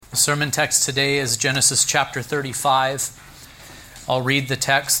Sermon text today is Genesis chapter 35. I'll read the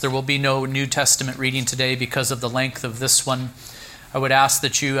text. There will be no New Testament reading today because of the length of this one. I would ask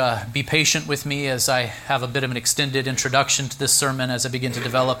that you be patient with me as I have a bit of an extended introduction to this sermon as I begin to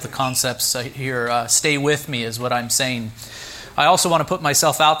develop the concepts here. Stay with me is what I'm saying. I also want to put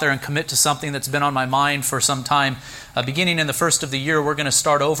myself out there and commit to something that's been on my mind for some time. Beginning in the first of the year, we're going to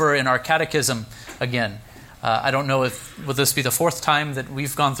start over in our catechism again. I don't know will this be the fourth time that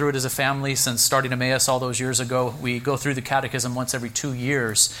we've gone through it as a family since starting Emmaus all those years ago. We go through the catechism once every 2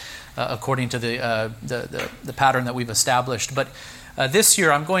 years, according to the pattern that we've established. But this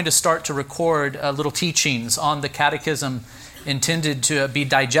year, I'm going to start to record little teachings on the catechism intended to be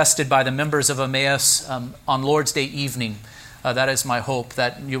digested by the members of Emmaus on Lord's Day evening. That is my hope,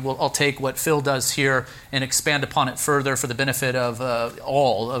 that I'll take what Phil does here and expand upon it further for the benefit of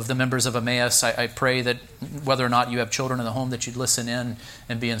all of the members of Emmaus. I pray that whether or not you have children in the home, that you'd listen in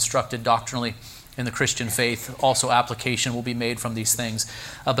and be instructed doctrinally in the Christian faith. Also, application will be made from these things.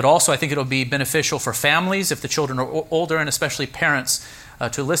 But also, I think it'll be beneficial for families, if the children are older, and especially parents,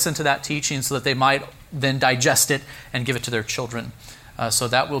 to listen to that teaching so that they might then digest it and give it to their children. So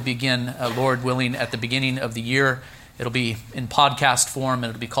that will begin, Lord willing, at the beginning of the year. It'll be in podcast form, and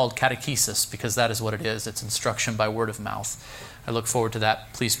it'll be called catechesis, because that is what it is. It's instruction by word of mouth. I look forward to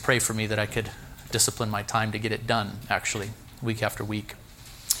that. Please pray for me that I could discipline my time to get it done, actually, week after week.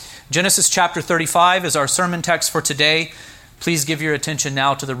 Genesis chapter 35 is our sermon text for today. Please give your attention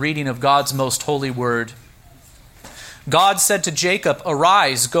now to the reading of God's most holy word. God said to Jacob,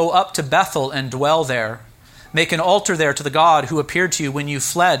 "Arise, go up to Bethel and dwell there. Make an altar there to the God who appeared to you when you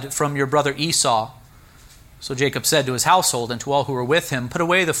fled from your brother Esau." So Jacob said to his household and to all who were with him, "Put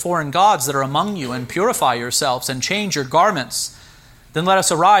away the foreign gods that are among you, and purify yourselves, and change your garments. Then let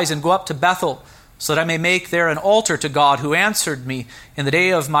us arise and go up to Bethel, so that I may make there an altar to God who answered me in the day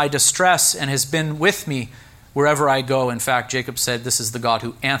of my distress and has been with me wherever I go." In fact, Jacob said, "This is the God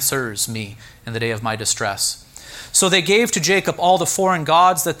who answers me in the day of my distress." So they gave to Jacob all the foreign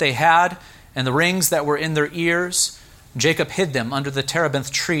gods that they had, and the rings that were in their ears. Jacob hid them under the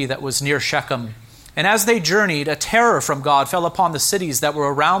terebinth tree that was near Shechem. And as they journeyed, a terror from God fell upon the cities that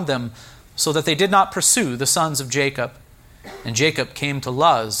were around them, so that they did not pursue the sons of Jacob. And Jacob came to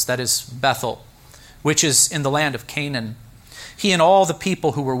Luz, that is Bethel, which is in the land of Canaan, he and all the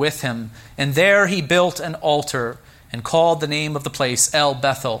people who were with him. And there he built an altar and called the name of the place El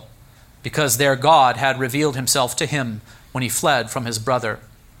Bethel, because there God had revealed himself to him when he fled from his brother.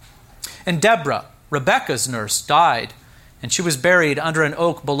 And Deborah, Rebekah's nurse, died, and she was buried under an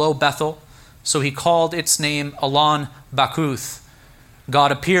oak below Bethel. So he called its name Elon Bakuth.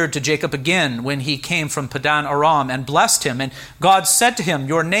 God appeared to Jacob again when he came from Padan Aram and blessed him. And God said to him,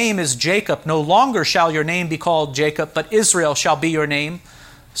 "Your name is Jacob. No longer shall your name be called Jacob, but Israel shall be your name."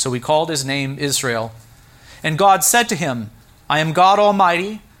 So he called his name Israel. And God said to him, "I am God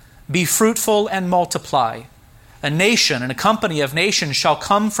Almighty. Be fruitful and multiply. A nation and a company of nations shall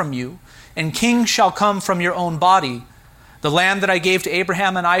come from you, and kings shall come from your own body. The land that I gave to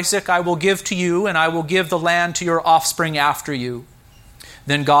Abraham and Isaac I will give to you, and I will give the land to your offspring after you."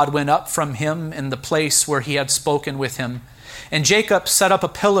 Then God went up from him in the place where he had spoken with him. And Jacob set up a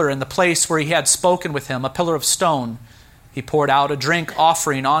pillar in the place where he had spoken with him, a pillar of stone. He poured out a drink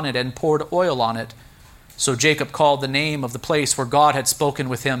offering on it and poured oil on it. So Jacob called the name of the place where God had spoken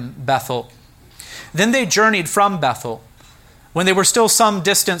with him Bethel. Then they journeyed from Bethel. When they were still some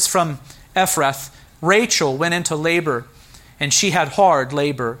distance from Ephrath, Rachel went into labor, and she had hard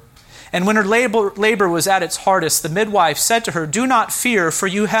labor. And when her labor was at its hardest, the midwife said to her, "Do not fear, for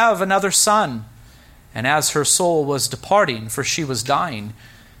you have another son." And as her soul was departing, for she was dying,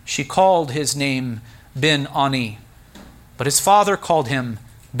 she called his name Ben-Oni. But his father called him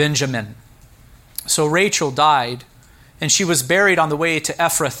Benjamin. So Rachel died, and she was buried on the way to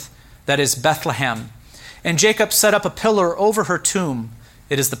Ephrath, that is Bethlehem. And Jacob set up a pillar over her tomb.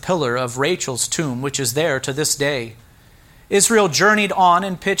 It is the pillar of Rachel's tomb, which is there to this day. Israel journeyed on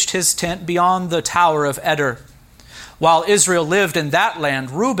and pitched his tent beyond the tower of Eder. While Israel lived in that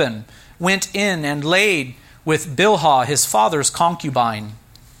land, Reuben went in and laid with Bilhah, his father's concubine,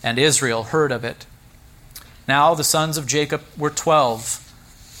 and Israel heard of it. Now the sons of Jacob were 12.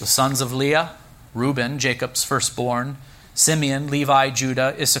 The sons of Leah, Reuben, Jacob's firstborn, Simeon, Levi,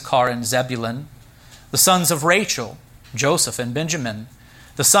 Judah, Issachar, and Zebulun. The sons of Rachel, Joseph and Benjamin.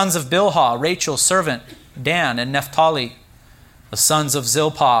 The sons of Bilhah, Rachel's servant, Dan and Naphtali. The sons of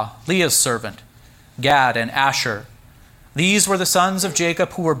Zilpah, Leah's servant, Gad and Asher. These were the sons of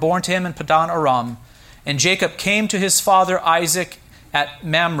Jacob who were born to him in Padan Aram. And Jacob came to his father Isaac at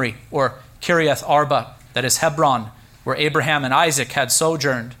Mamre, or Kiriath Arba, that is Hebron, where Abraham and Isaac had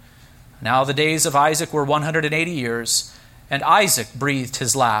sojourned. Now the days of Isaac were 180 years, and Isaac breathed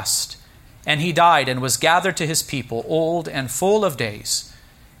his last. And he died and was gathered to his people, old and full of days.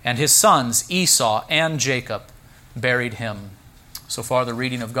 And his sons Esau and Jacob buried him. So far the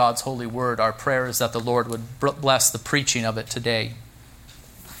reading of God's holy word. Our prayer is that the Lord would bless the preaching of it today.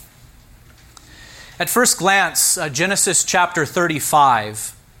 At first glance, Genesis chapter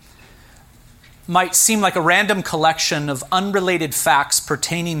 35 might seem like a random collection of unrelated facts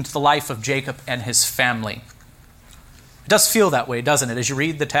pertaining to the life of Jacob and his family. It does feel that way, doesn't it? As you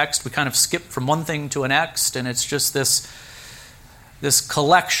read the text, we kind of skip from one thing to the next, and it's just this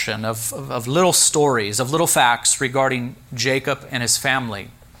collection of little stories, of little facts regarding Jacob and his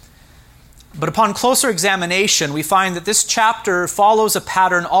family. But upon closer examination, we find that this chapter follows a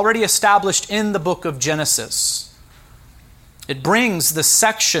pattern already established in the book of Genesis. It brings the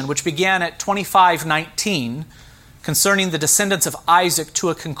section which began at 25:19 concerning the descendants of Isaac to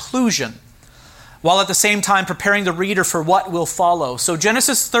a conclusion, while at the same time preparing the reader for what will follow. So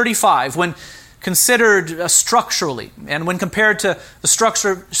Genesis 35, when considered structurally, and when compared to the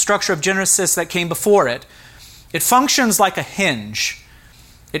structure of Genesis that came before it, it functions like a hinge.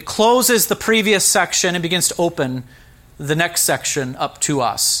 It closes the previous section and begins to open the next section up to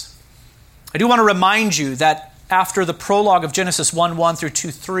us. I do want to remind you that after the prologue of Genesis 1:1 through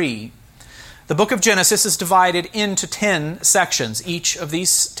 2:3, the book of Genesis is divided into 10 sections. Each of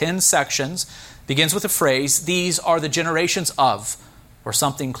these 10 sections begins with the phrase, "These are the generations of," or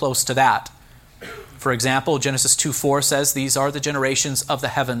something close to that. For example, Genesis 2:4 says, "These are the generations of the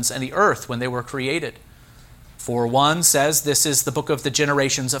heavens and the earth when they were created." 4:1 says, "This is the book of the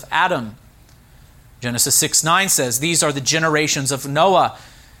generations of Adam." Genesis 6:9 says, "These are the generations of Noah,"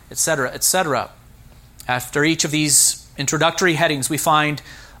 etc., etc. After each of these introductory headings, we find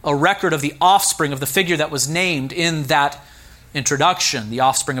a record of the offspring of the figure that was named in that introduction. The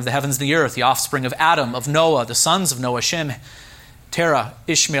offspring of the heavens and the earth, the offspring of Adam, of Noah, the sons of Noah, Shem, Terah,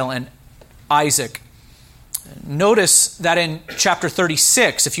 Ishmael, and Isaac. Notice that in chapter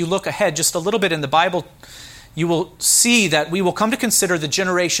 36, if you look ahead just a little bit in the Bible, you will see that we will come to consider the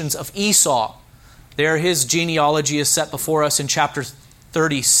generations of Esau. There his genealogy is set before us in chapter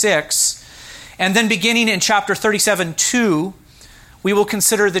 36. And then beginning in chapter 37:2, we will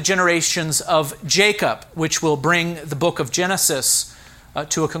consider the generations of Jacob, which will bring the book of Genesis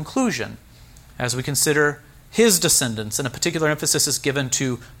to a conclusion as we consider his descendants. And a particular emphasis is given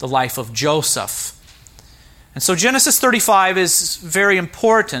to the life of Joseph. And so Genesis 35 is very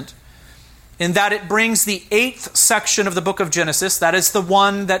important in that it brings the 8th section of the book of Genesis, that is the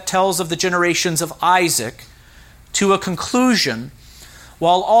one that tells of the generations of Isaac, to a conclusion,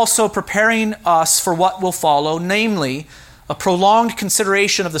 while also preparing us for what will follow, namely a prolonged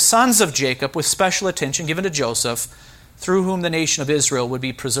consideration of the sons of Jacob with special attention given to Joseph, through whom the nation of Israel would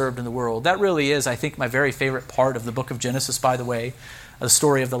be preserved in the world. That really is, I think, my very favorite part of the book of Genesis, by the way, the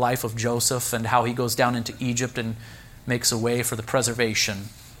story of the life of Joseph and how he goes down into Egypt and makes a way for the preservation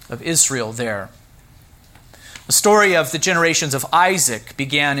of Israel there. The story of the generations of Isaac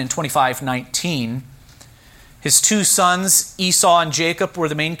began in 25:19. His two sons, Esau and Jacob, were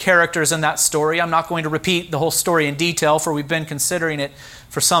the main characters in that story. I'm not going to repeat the whole story in detail, for we've been considering it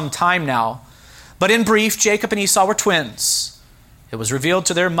for some time now. But in brief, Jacob and Esau were twins. It was revealed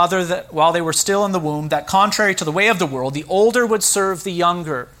to their mother that while they were still in the womb, that contrary to the way of the world, the older would serve the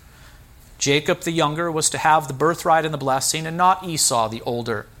younger. Jacob, the younger, was to have the birthright and the blessing, and not Esau, the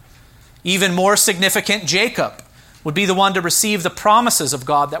older. Even more significant, Jacob would be the one to receive the promises of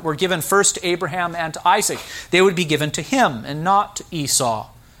God that were given first to Abraham and to Isaac. They would be given to him and not to Esau.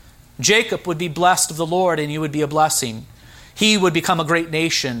 Jacob would be blessed of the Lord, and he would be a blessing. He would become a great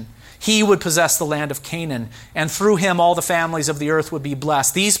nation. He would possess the land of Canaan, and through him all the families of the earth would be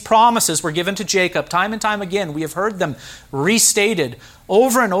blessed. These promises were given to Jacob time and time again. We have heard them restated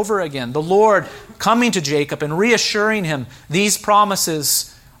over and over again. The Lord coming to Jacob and reassuring him, these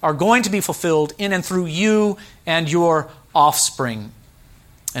promises are going to be fulfilled in and through you and your offspring.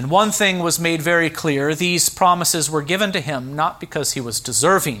 And one thing was made very clear: these promises were given to him not because he was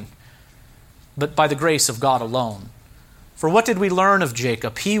deserving, but by the grace of God alone. For what did we learn of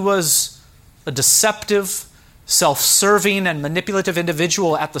Jacob? He was a deceptive, self-serving, and manipulative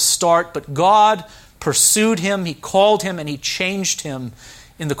individual at the start, but God pursued him, he called him, and he changed him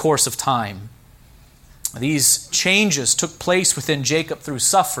in the course of time. These changes took place within Jacob through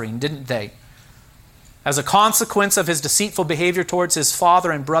suffering, didn't they? As a consequence of his deceitful behavior towards his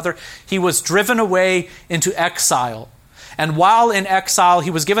father and brother, he was driven away into exile. And while in exile,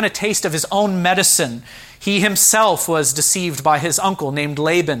 he was given a taste of his own medicine. He himself was deceived by his uncle named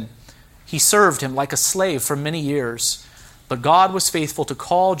Laban. He served him like a slave for many years. But God was faithful to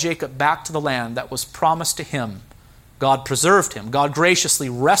call Jacob back to the land that was promised to him. God preserved him. God graciously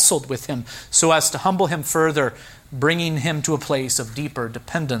wrestled with him so as to humble him further, bringing him to a place of deeper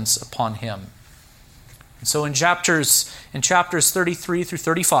dependence upon him. And so in chapters 33 through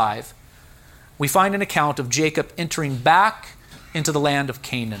 35, we find an account of Jacob entering back into the land of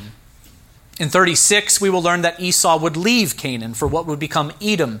Canaan. In 36, we will learn that Esau would leave Canaan for what would become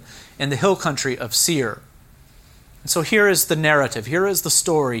Edom in the hill country of Seir. And so here is the narrative. Here is the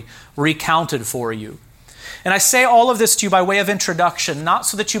story recounted for you. And I say all of this to you by way of introduction, not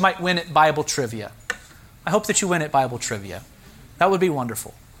so that you might win at Bible trivia. I hope that you win at Bible trivia. That would be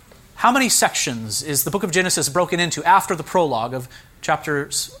wonderful. How many sections is the book of Genesis broken into after the prologue of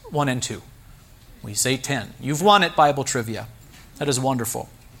chapters 1 and 2? We say 10. You've won at Bible trivia. That is wonderful.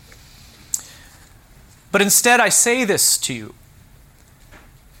 But instead, I say this to you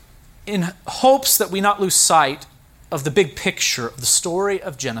in hopes that we not lose sight of the big picture of the story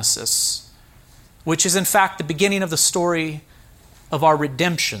of Genesis, which is in fact the beginning of the story of our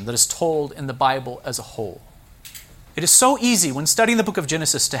redemption that is told in the Bible as a whole. It is so easy when studying the book of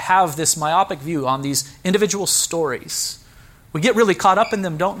Genesis to have this myopic view on these individual stories. We get really caught up in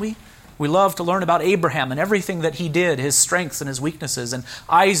them, don't we? We love to learn about Abraham and everything that he did, his strengths and his weaknesses, and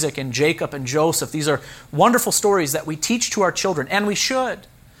Isaac and Jacob and Joseph. These are wonderful stories that we teach to our children, and we should.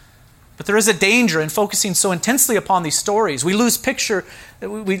 But there is a danger in focusing so intensely upon these stories. We lose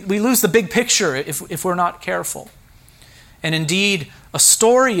the big picture if we're not careful. And indeed, a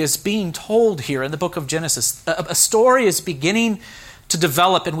story is being told here in the book of Genesis. A story is beginning to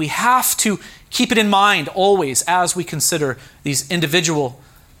develop, and we have to keep it in mind always as we consider these individual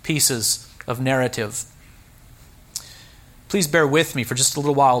pieces of narrative. Please bear with me for just a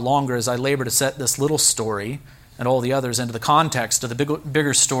little while longer as I labor to set this little story and all the others into the context of the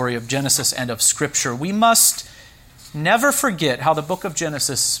bigger story of Genesis and of Scripture. We must never forget how the book of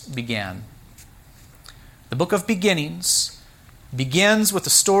Genesis began. The book of beginnings begins with the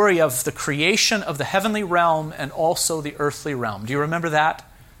story of the creation of the heavenly realm and also the earthly realm. Do you remember that?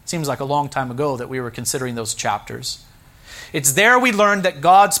 It seems like a long time ago that we were considering those chapters. It's there we learned that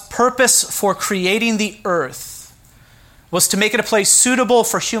God's purpose for creating the earth was to make it a place suitable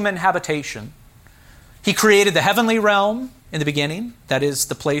for human habitation. He created the heavenly realm in the beginning. That is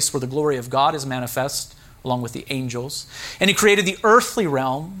the place where the glory of God is manifest along with the angels. And He created the earthly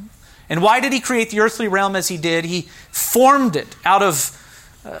realm. And why did He create the earthly realm as He did? He formed it out of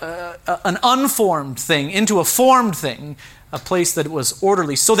an unformed thing into a formed thing, a place that was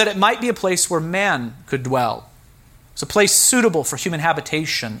orderly, so that it might be a place where man could dwell. It's a place suitable for human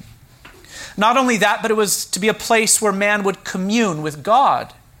habitation. Not only that, but it was to be a place where man would commune with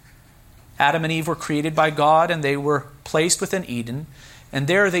God. Adam and Eve were created by God, and they were placed within Eden, and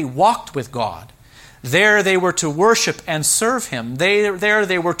there they walked with God. There they were to worship and serve Him. There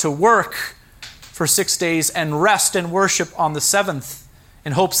they were to work for 6 days and rest and worship on the seventh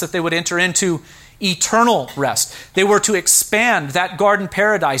in hopes that they would enter into eternal rest. They were to expand that garden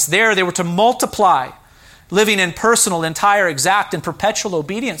paradise. There they were to multiply, living in personal, entire, exact, and perpetual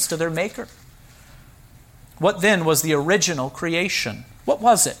obedience to their Maker. What then was the original creation? What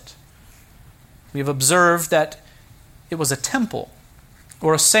was it? We have observed that it was a temple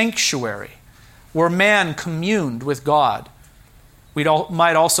or a sanctuary where man communed with God. We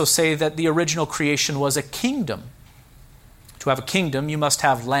might also say that the original creation was a kingdom. To have a kingdom, you must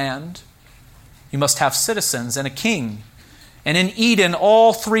have land, you must have citizens, and a king. And in Eden,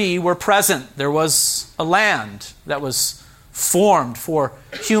 all three were present. There was a land that was formed for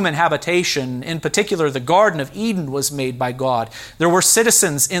human habitation. In particular, the Garden of Eden was made by God. There were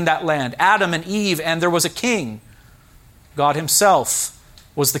citizens in that land, Adam and Eve, and there was a king. God Himself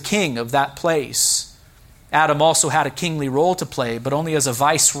was the king of that place. Adam also had a kingly role to play, but only as a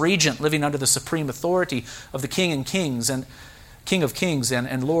vice-regent living under the supreme authority of the King of Kings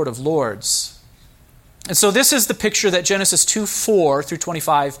and Lord of Lords. And so this is the picture that Genesis 2:4 through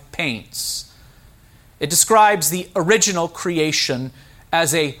 25 paints. It describes the original creation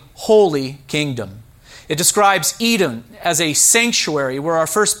as a holy kingdom. It describes Eden as a sanctuary where our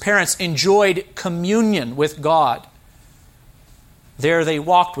first parents enjoyed communion with God. There they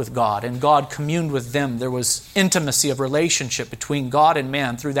walked with God, and God communed with them. There was intimacy of relationship between God and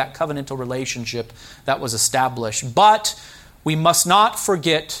man through that covenantal relationship that was established. But we must not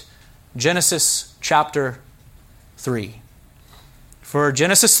forget Genesis chapter 3. For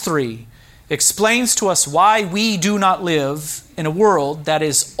Genesis 3 explains to us why we do not live in a world that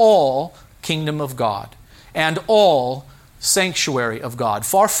is all kingdom of God and all sanctuary of God.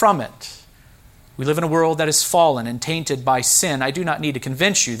 Far from it. We live in a world that is fallen and tainted by sin. I do not need to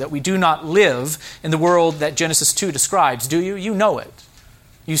convince you that we do not live in the world that Genesis 2 describes, do you? You know it.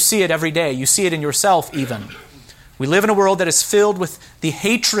 You see it every day. You see it in yourself even. We live in a world that is filled with the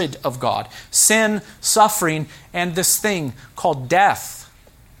hatred of God, sin, suffering, and this thing called death.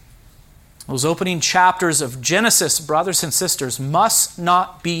 Those opening chapters of Genesis, brothers and sisters, must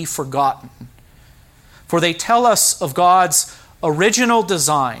not be forgotten. For they tell us of God's original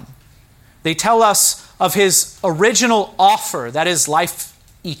design. They tell us of His original offer, that is life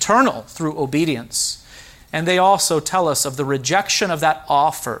eternal through obedience. And they also tell us of the rejection of that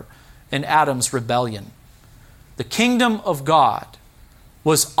offer in Adam's rebellion. The kingdom of God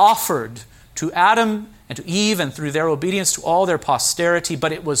was offered to Adam and to Eve and through their obedience to all their posterity,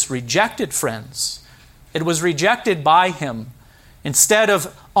 but it was rejected, friends. It was rejected by Him. Instead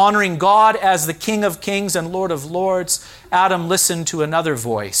of honoring God as the King of Kings and Lord of Lords, Adam listened to another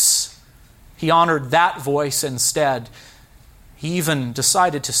voice. He honored that voice instead. He even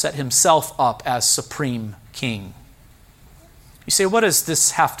decided to set himself up as supreme king. You say, what does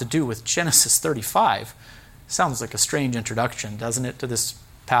this have to do with Genesis 35? Sounds like a strange introduction, doesn't it, to this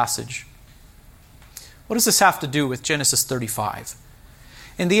passage? What does this have to do with Genesis 35?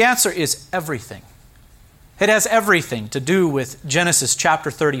 And the answer is everything. It has everything to do with Genesis chapter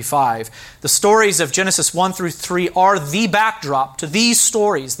 35. The stories of Genesis 1 through 3 are the backdrop to these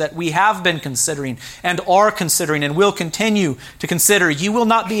stories that we have been considering and are considering and will continue to consider. You will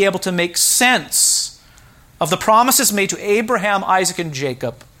not be able to make sense of the promises made to Abraham, Isaac, and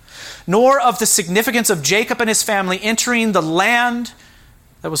Jacob, nor of the significance of Jacob and his family entering the land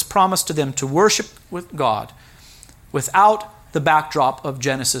that was promised to them to worship with God without the backdrop of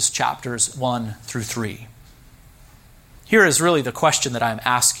Genesis chapters 1 through 3. Here is really the question that I'm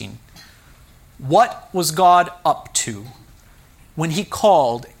asking. What was God up to when He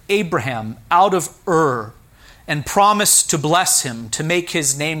called Abraham out of Ur and promised to bless him, to make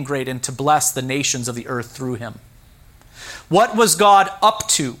His name great, and to bless the nations of the earth through him? What was God up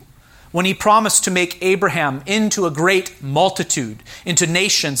to when He promised to make Abraham into a great multitude, into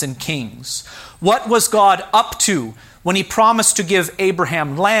nations and kings? What was God up to when He promised to give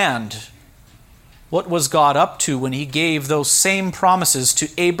Abraham land? What was God up to when He gave those same promises to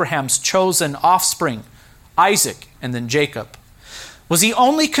Abraham's chosen offspring, Isaac and then Jacob? Was He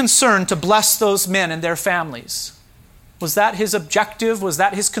only concerned to bless those men and their families? Was that His objective? Was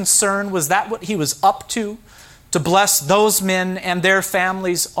that His concern? Was that what He was up to? To bless those men and their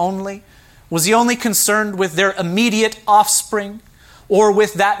families only? Was He only concerned with their immediate offspring or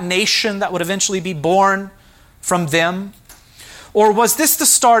with that nation that would eventually be born from them? Or was this the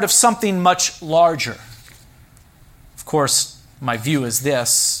start of something much larger? Of course, my view is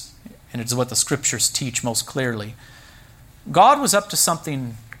this, and it's what the Scriptures teach most clearly. God was up to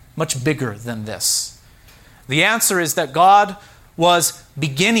something much bigger than this. The answer is that God was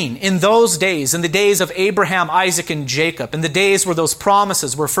beginning in those days, in the days of Abraham, Isaac, and Jacob, in the days where those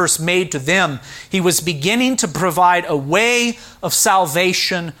promises were first made to them, He was beginning to provide a way of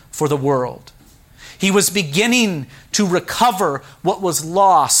salvation for the world. He was beginning to recover what was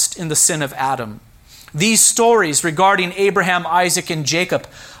lost in the sin of Adam. These stories regarding Abraham, Isaac, and Jacob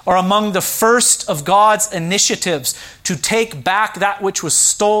are among the first of God's initiatives to take back that which was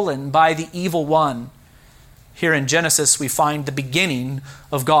stolen by the evil one. Here in Genesis, we find the beginning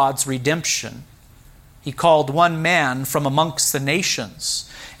of God's redemption. He called one man from amongst the nations,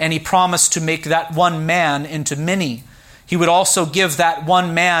 and He promised to make that one man into many. He would also give that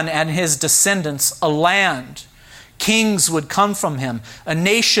one man and his descendants a land. Kings would come from him. A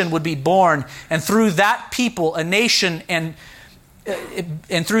nation would be born. And through that people, a nation and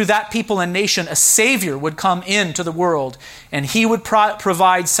through that people and nation, a Savior would come into the world. And He would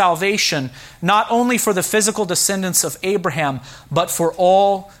provide salvation not only for the physical descendants of Abraham, but for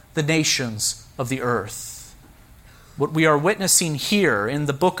all the nations of the earth. What we are witnessing here in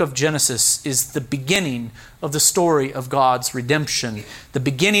the book of Genesis is the beginning of the story of God's redemption. The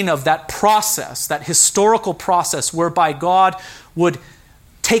beginning of that process, that historical process whereby God would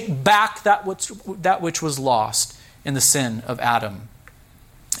take back that which was lost in the sin of Adam.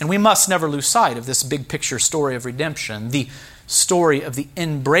 And we must never lose sight of this big picture story of redemption, the story of the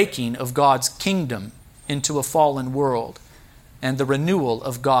inbreaking of God's kingdom into a fallen world and the renewal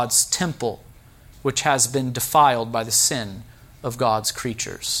of God's temple, which has been defiled by the sin of God's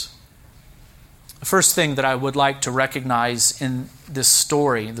creatures. The first thing that I would like to recognize in this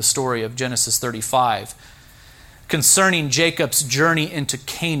story, the story of Genesis 35, concerning Jacob's journey into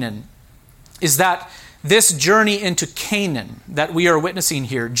Canaan, is that this journey into Canaan that we are witnessing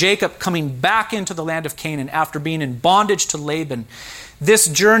here, Jacob coming back into the land of Canaan after being in bondage to Laban, this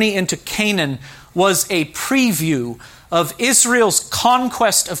journey into Canaan was a preview of Israel's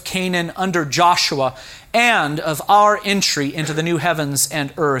conquest of Canaan under Joshua and of our entry into the new heavens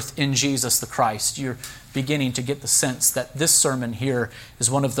and earth in Jesus the Christ. You're beginning to get the sense that this sermon here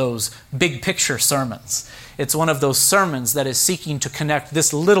is one of those big picture sermons. It's one of those sermons that is seeking to connect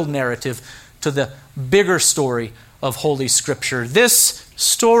this little narrative to the bigger story of Holy Scripture. This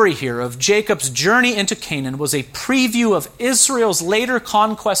story here of Jacob's journey into Canaan was a preview of Israel's later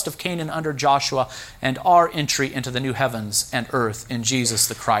conquest of Canaan under Joshua and our entry into the new heavens and earth in Jesus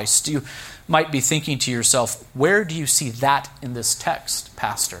the Christ. You might be thinking to yourself, where do you see that in this text,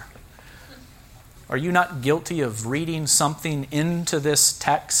 Pastor? Are you not guilty of reading something into this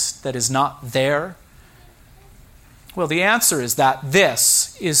text that is not there? Well, the answer is that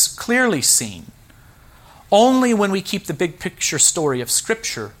this is clearly seen only when we keep the big picture story of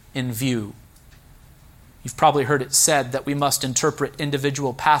Scripture in view. You've probably heard it said that we must interpret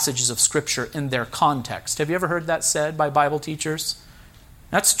individual passages of Scripture in their context. Have you ever heard that said by Bible teachers?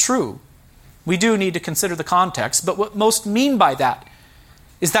 That's true. We do need to consider the context, but what most mean by that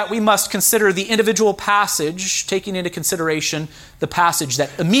is that we must consider the individual passage, taking into consideration the passage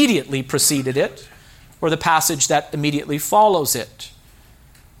that immediately preceded it, or the passage that immediately follows it.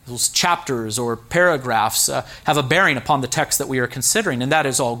 Those chapters or paragraphs have a bearing upon the text that we are considering, and that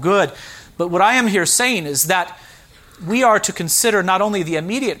is all good. But what I am here saying is that we are to consider not only the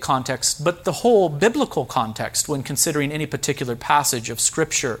immediate context, but the whole biblical context when considering any particular passage of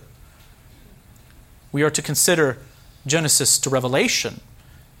Scripture. We are to consider Genesis to Revelation,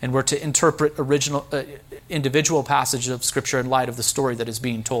 and we're to interpret individual passages of Scripture in light of the story that is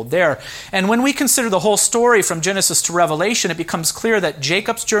being told there. And when we consider the whole story from Genesis to Revelation, it becomes clear that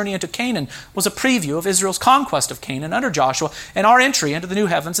Jacob's journey into Canaan was a preview of Israel's conquest of Canaan under Joshua and our entry into the new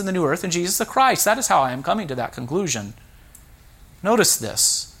heavens and the new earth in Jesus the Christ. That is how I am coming to that conclusion. Notice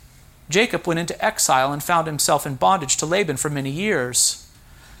this. Jacob went into exile and found himself in bondage to Laban for many years.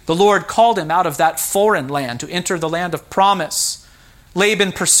 The Lord called him out of that foreign land to enter the land of promise.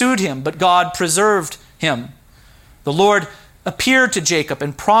 Laban pursued him, but God preserved him. The Lord appeared to Jacob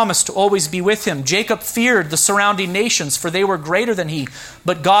and promised to always be with him. Jacob feared the surrounding nations, for they were greater than he,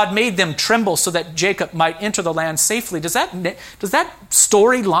 but God made them tremble so that Jacob might enter the land safely. Does that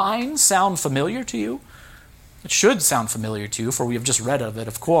storyline sound familiar to you? It should sound familiar to you, for we have just read of it,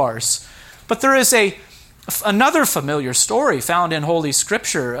 of course. But there is another familiar story found in Holy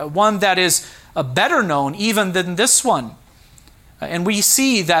Scripture, one that is better known even than this one. And we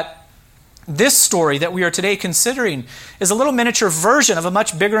see that this story that we are today considering is a little miniature version of a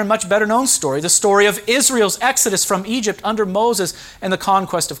much bigger and much better known story, the story of Israel's exodus from Egypt under Moses and the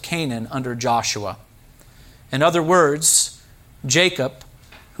conquest of Canaan under Joshua. In other words, Jacob,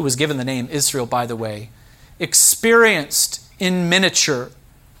 who was given the name Israel, by the way, experienced in miniature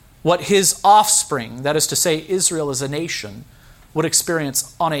what his offspring, that is to say Israel as a nation, would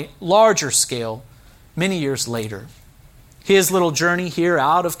experience on a larger scale many years later. His little journey here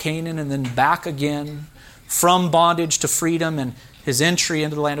out of Canaan and then back again from bondage to freedom and his entry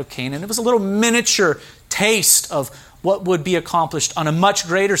into the land of Canaan. It was a little miniature taste of what would be accomplished on a much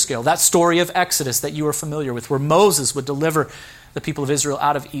greater scale. That story of Exodus that you are familiar with, where Moses would deliver the people of Israel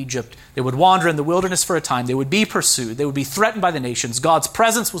out of Egypt. They would wander in the wilderness for a time. They would be pursued. They would be threatened by the nations. God's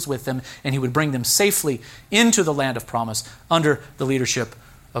presence was with them, and he would bring them safely into the land of promise under the leadership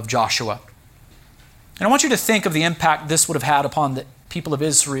of Joshua. And I want you to think of the impact this would have had upon the people of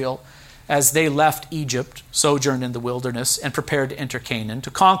Israel as they left Egypt, sojourned in the wilderness, and prepared to enter Canaan,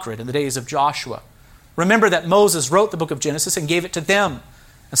 to conquer it in the days of Joshua. Remember that Moses wrote the book of Genesis and gave it to them.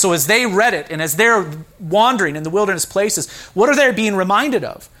 And so as they read it, and as they're wandering in the wilderness places, what are they being reminded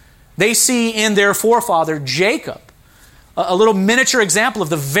of? They see in their forefather Jacob a little miniature example of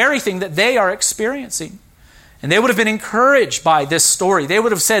the very thing that they are experiencing. And they would have been encouraged by this story. They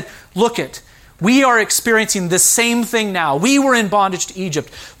would have said, look it, we are experiencing the same thing now. We were in bondage to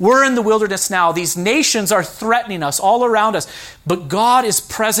Egypt. We're in the wilderness now. These nations are threatening us all around us. But God is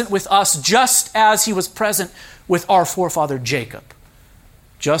present with us just as he was present with our forefather Jacob.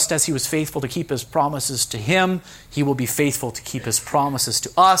 Just as he was faithful to keep his promises to him, he will be faithful to keep his promises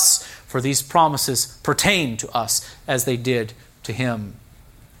to us, for these promises pertain to us as they did to him.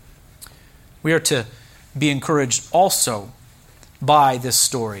 We are to be encouraged also by this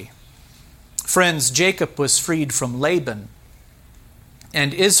story. Friends, Jacob was freed from Laban,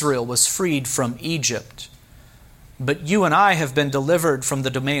 and Israel was freed from Egypt. But you and I have been delivered from the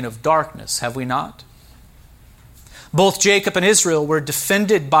domain of darkness, have we not? Both Jacob and Israel were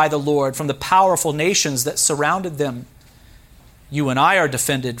defended by the Lord from the powerful nations that surrounded them. You and I are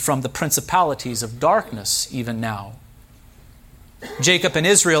defended from the principalities of darkness even now. Jacob and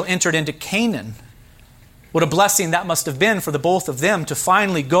Israel entered into Canaan. What a blessing that must have been for the both of them to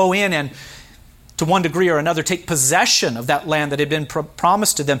finally go in and, to one degree or another, take possession of that land that had been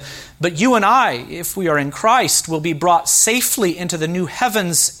promised to them. But you and I, if we are in Christ, will be brought safely into the new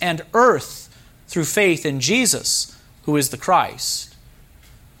heavens and earth through faith in Jesus, who is the Christ.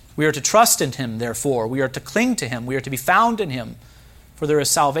 We are to trust in Him, therefore. We are to cling to Him. We are to be found in Him. For there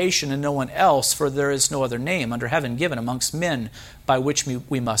is salvation in no one else, for there is no other name under heaven given amongst men by which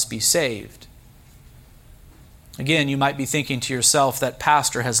we must be saved. Again, you might be thinking to yourself, that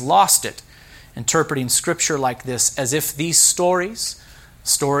pastor has lost it, interpreting Scripture like this as if these stories,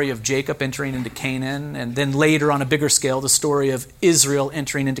 story of Jacob entering into Canaan, and then later on a bigger scale, the story of Israel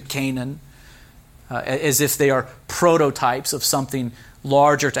entering into Canaan, as if they are prototypes of something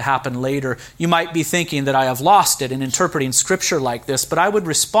larger to happen later. You might be thinking that I have lost it in interpreting Scripture like this, but I would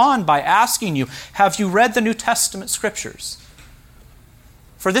respond by asking you, have you read the New Testament Scriptures?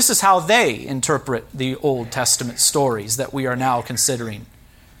 For this is how they interpret the Old Testament stories that we are now considering.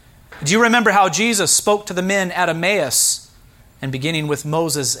 Do you remember how Jesus spoke to the men at Emmaus? And beginning with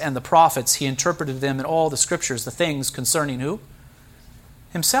Moses and the prophets, He interpreted them in all the Scriptures, the things concerning who?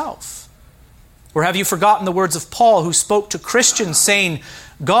 Himself. Or have you forgotten the words of Paul, who spoke to Christians saying,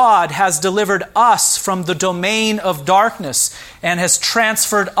 God has delivered us from the domain of darkness and has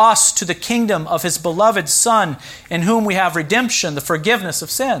transferred us to the kingdom of His beloved Son, in whom we have redemption, the forgiveness of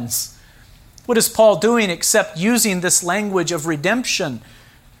sins. What is Paul doing except using this language of redemption,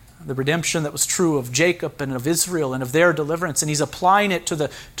 the redemption that was true of Jacob and of Israel and of their deliverance, and he's applying it to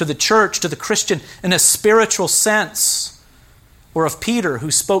the church, to the Christian, in a spiritual sense? Or of Peter,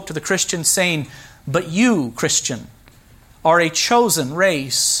 who spoke to the Christians saying, but you, Christian, are a chosen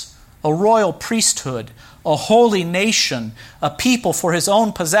race, a royal priesthood, a holy nation, a people for His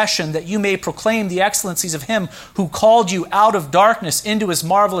own possession, that you may proclaim the excellencies of Him who called you out of darkness into His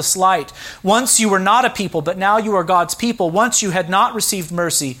marvelous light. Once you were not a people, but now you are God's people. Once you had not received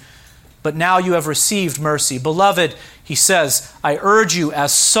mercy, but now you have received mercy. Beloved, he says, I urge you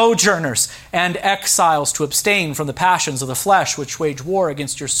as sojourners and exiles to abstain from the passions of the flesh which wage war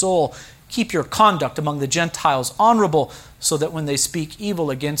against your soul. Keep your conduct among the Gentiles honorable, so that when they speak evil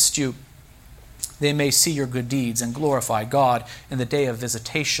against you, they may see your good deeds and glorify God in the day of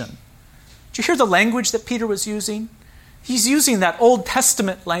visitation. Did you hear the language that Peter was using? He's using that Old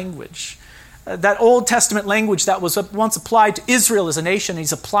Testament language. That Old Testament language that was once applied to Israel as a nation,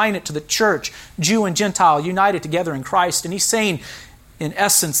 he's applying it to the church, Jew and Gentile, united together in Christ. And he's saying, in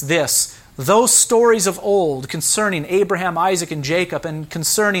essence, this: those stories of old concerning Abraham, Isaac, and Jacob, and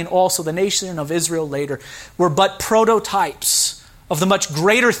concerning also the nation of Israel later, were but prototypes of the much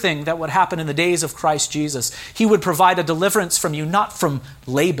greater thing that would happen in the days of Christ Jesus. He would provide a deliverance from you, not from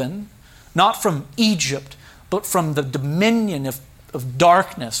Laban, not from Egypt, but from the dominion of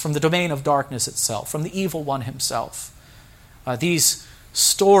darkness, from the domain of darkness itself, from the evil one himself. These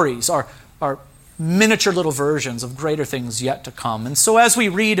stories are miniature little versions of greater things yet to come. And so as we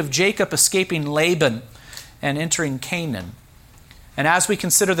read of Jacob escaping Laban and entering Canaan, and as we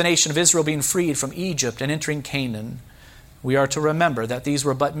consider the nation of Israel being freed from Egypt and entering Canaan, we are to remember that these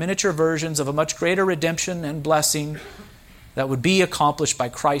were but miniature versions of a much greater redemption and blessing that would be accomplished by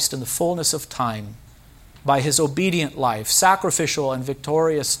Christ in the fullness of time, by His obedient life, sacrificial and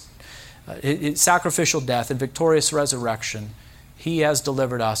victorious, sacrificial death and victorious resurrection. He has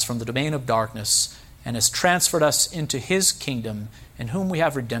delivered us from the domain of darkness and has transferred us into His kingdom, in whom we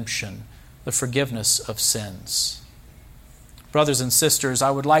have redemption, the forgiveness of sins. Brothers and sisters, I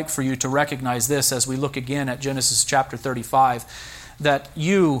would like for you to recognize this as we look again at Genesis chapter 35, that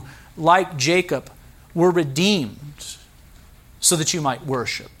you, like Jacob, were redeemed so that you might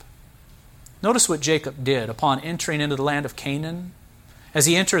worship. Notice what Jacob did upon entering into the land of Canaan. As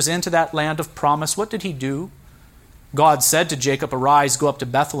he enters into that land of promise, what did he do? God said to Jacob, arise, go up to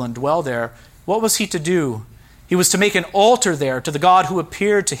Bethel and dwell there. What was he to do? He was to make an altar there to the God who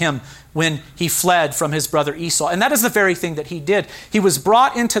appeared to him when he fled from his brother Esau. And that is the very thing that he did. He was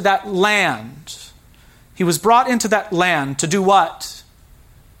brought into that land. He was brought into that land to do what?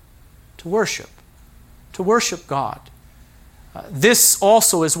 To worship. To worship God. This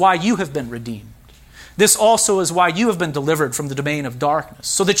also is why you have been redeemed. This also is why you have been delivered from the domain of darkness,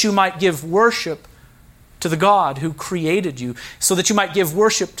 so that you might give worship to the God who created you, so that you might give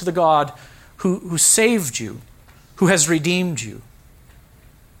worship to the God who saved you, who has redeemed you.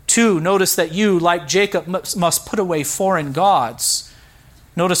 2, notice that you, like Jacob, must put away foreign gods.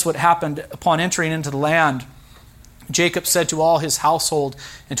 Notice what happened upon entering into the land. Jacob said to all his household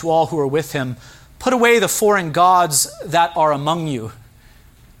and to all who were with him, put away the foreign gods that are among you.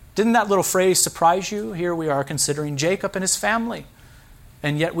 Didn't that little phrase surprise you? Here we are considering Jacob and his family.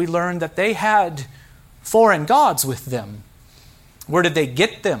 And yet we learned that they had foreign gods with them. Where did they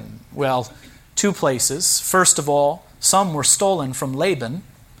get them? Well, two places. First of all, some were stolen from Laban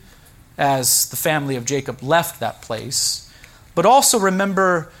as the family of Jacob left that place. But also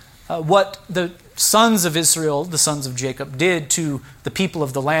remember what the sons of Israel, the sons of Jacob, did to the people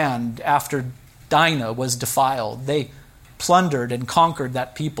of the land after Dinah was defiled. They plundered and conquered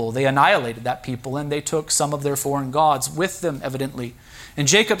that people. They annihilated that people, and they took some of their foreign gods with them, evidently. And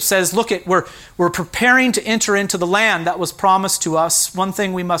Jacob says, look, we're preparing to enter into the land that was promised to us. One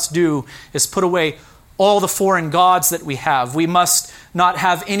thing we must do is put away all the foreign gods that we have. We must not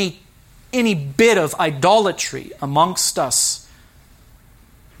have any bit of idolatry amongst us.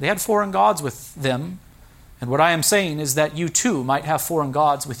 They had foreign gods with them. And what I am saying is that you too might have foreign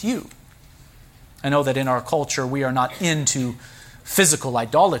gods with you. I know that in our culture we are not into physical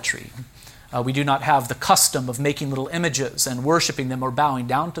idolatry. We do not have the custom of making little images and worshiping them or bowing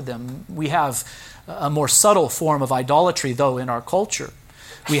down to them. We have a more subtle form of idolatry, though, in our culture.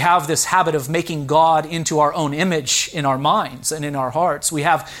 We have this habit of making God into our own image in our minds and in our hearts. We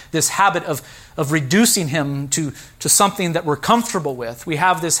have this habit of reducing him to something that we're comfortable with. We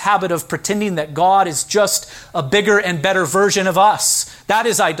have this habit of pretending that God is just a bigger and better version of us. That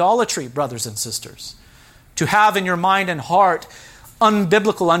is idolatry, brothers and sisters. To have in your mind and heart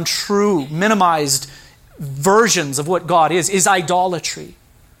unbiblical, untrue, minimized versions of what God is idolatry.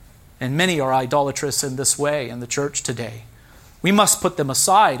 And many are idolatrous in this way in the church today. We must put them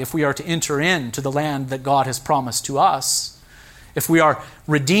aside if we are to enter into the land that God has promised to us. If we are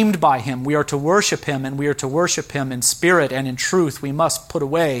redeemed by him, we are to worship him, and we are to worship him in spirit and in truth. We must put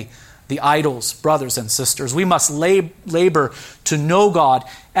away the idols, brothers and sisters. We must labor to know God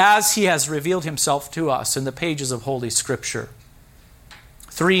as he has revealed himself to us in the pages of Holy Scripture.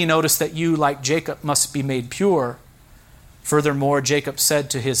 3, notice that you, like Jacob, must be made pure. Furthermore, Jacob said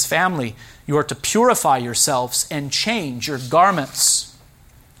to his family, you are to purify yourselves and change your garments.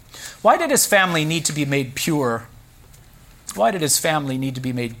 Why did his family need to be made pure? Why did his family need to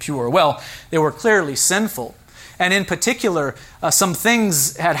be made pure? Well, they were clearly sinful. And in particular, some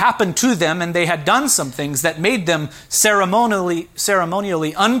things had happened to them, and they had done some things that made them ceremonially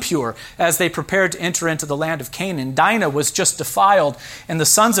impure as they prepared to enter into the land of Canaan. Dinah was just defiled, and the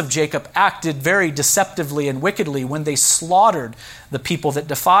sons of Jacob acted very deceptively and wickedly when they slaughtered the people that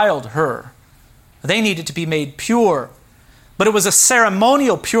defiled her. They needed to be made pure. But it was a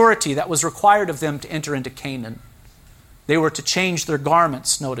ceremonial purity that was required of them to enter into Canaan. They were to change their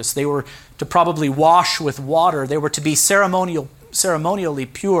garments, notice. They were to probably wash with water. They were to be ceremonially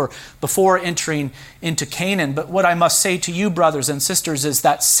pure before entering into Canaan. But what I must say to you, brothers and sisters, is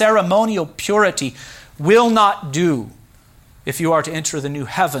that ceremonial purity will not do if you are to enter the new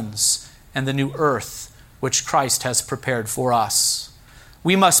heavens and the new earth which Christ has prepared for us.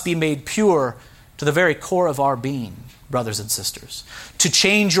 We must be made pure to the very core of our being, brothers and sisters. To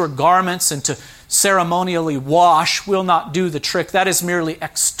change your garments and to ceremonially wash will not do the trick. That is merely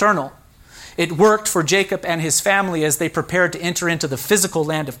external. It worked for Jacob and his family as they prepared to enter into the physical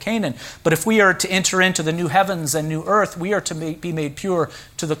land of Canaan. But if we are to enter into the new heavens and new earth, we are to be made pure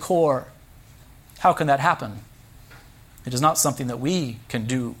to the core. How can that happen? It is not something that we can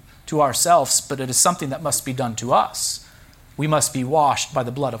do to ourselves, but it is something that must be done to us. We must be washed by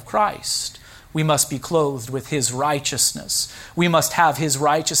the blood of Christ. We must be clothed with his righteousness. We must have his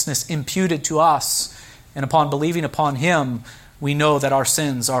righteousness imputed to us. And upon believing upon him, we know that our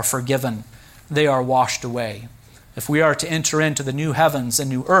sins are forgiven. They are washed away. If we are to enter into the new heavens and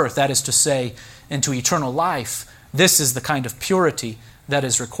new earth, that is to say, into eternal life, this is the kind of purity that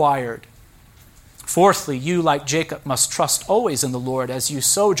is required. Fourthly, you, like Jacob, must trust always in the Lord as you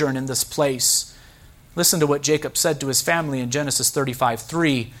sojourn in this place. Listen to what Jacob said to his family in Genesis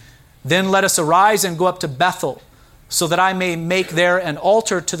 35:3. Then let us arise and go up to Bethel, so that I may make there an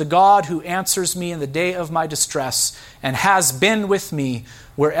altar to the God who answers me in the day of my distress and has been with me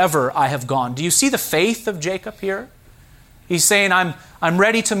wherever I have gone. Do you see the faith of Jacob here? He's saying, I'm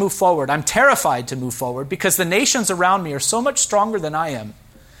ready to move forward. I'm terrified to move forward because the nations around me are so much stronger than I am.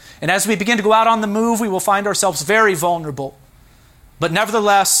 And as we begin to go out on the move, we will find ourselves very vulnerable. But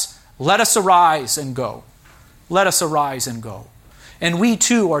nevertheless, let us arise and go. Let us arise and go. And we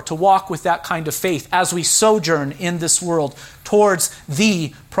too are to walk with that kind of faith as we sojourn in this world towards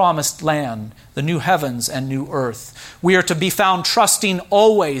the promised land, the new heavens and new earth. We are to be found trusting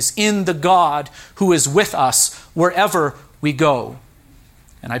always in the God who is with us wherever we go.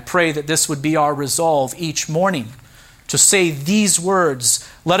 And I pray that this would be our resolve each morning to say these words,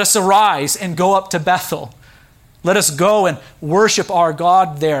 let us arise and go up to Bethel. Let us go and worship our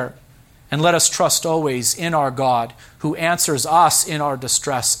God there. And let us trust always in our God, who answers us in our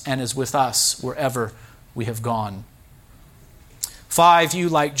distress and is with us wherever we have gone. 5, you,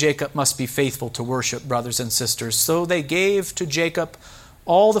 like Jacob, must be faithful to worship, brothers and sisters. So they gave to Jacob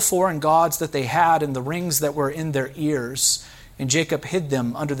all the foreign gods that they had and the rings that were in their ears. And Jacob hid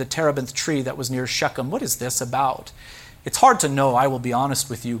them under the terebinth tree that was near Shechem. What is this about? It's hard to know, I will be honest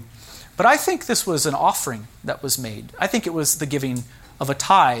with you. But I think this was an offering that was made. I think it was the giving of a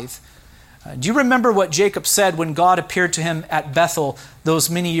tithe. Do you remember what Jacob said when God appeared to him at Bethel those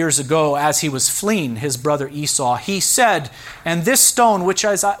many years ago as he was fleeing his brother Esau? He said, "And this stone which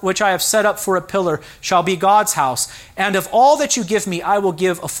I have set up for a pillar shall be God's house, and of all that you give me I will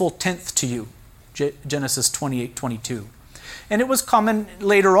give a full tenth to you." Genesis 28:22. And it was common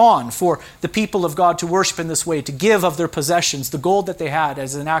later on for the people of God to worship in this way, to give of their possessions, the gold that they had,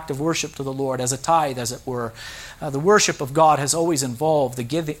 as an act of worship to the Lord, as a tithe, as it were. The worship of God has always involved the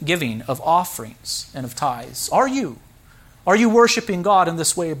giving of offerings and of tithes. Are you worshiping God in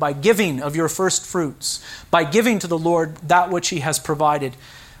this way by giving of your first fruits, by giving to the Lord that which He has provided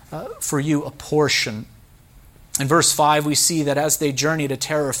for you, a portion? In verse 5, we see that as they journeyed, a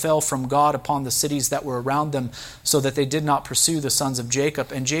terror fell from God upon the cities that were around them, so that they did not pursue the sons of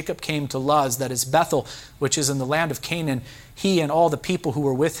Jacob. And Jacob came to Luz, that is Bethel, which is in the land of Canaan, he and all the people who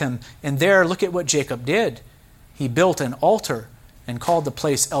were with him. And there, look at what Jacob did. He built an altar and called the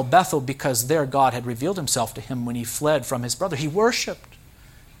place El Bethel, because there God had revealed Himself to him when he fled from his brother. He worshipped.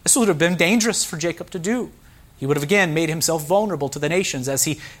 This would have been dangerous for Jacob to do. He would have again made himself vulnerable to the nations as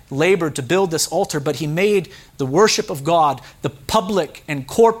he labored to build this altar, but he made the worship of God, the public and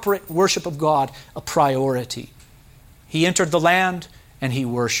corporate worship of God, a priority. He entered the land and he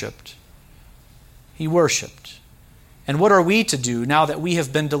worshipped. He worshipped. And what are we to do now that we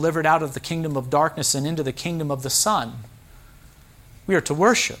have been delivered out of the kingdom of darkness and into the kingdom of the Son? We are to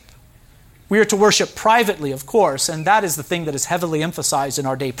worship. We are to worship privately, of course, and that is the thing that is heavily emphasized in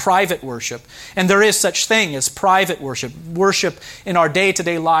our day, private worship. And there is such thing as private worship, worship in our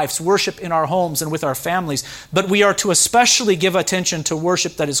day-to-day lives, worship in our homes and with our families. But we are to especially give attention to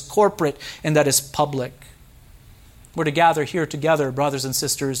worship that is corporate and that is public. We're to gather here together, brothers and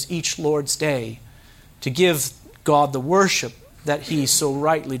sisters, each Lord's Day to give God the worship that He so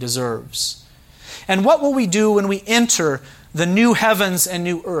rightly deserves. And what will we do when we enter the new heavens and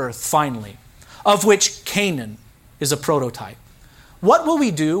new earth, finally, of which Canaan is a prototype? What will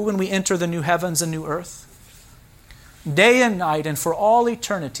we do when we enter the new heavens and new earth? Day and night and for all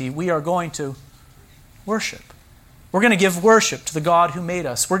eternity, we are going to worship. We're going to give worship to the God who made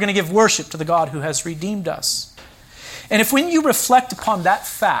us. We're going to give worship to the God who has redeemed us. And if when you reflect upon that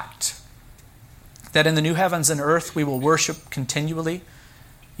fact, that in the new heavens and earth we will worship continually,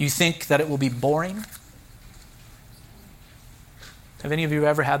 you think that it will be boring? Have any of you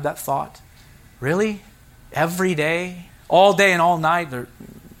ever had that thought? Really? Every day? All day and all night?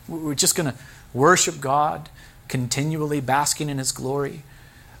 We're just going to worship God continually, basking in His glory?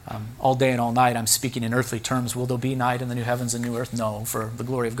 All day and all night, I'm speaking in earthly terms. Will there be night in the new heavens and new earth? No, for the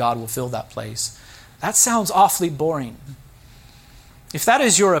glory of God will fill that place. That sounds awfully boring. If that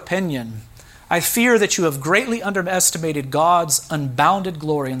is your opinion, I fear that you have greatly underestimated God's unbounded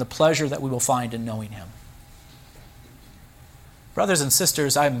glory and the pleasure that we will find in knowing Him. Brothers and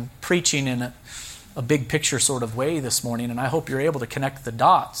sisters, I'm preaching in a big picture sort of way this morning, and I hope you're able to connect the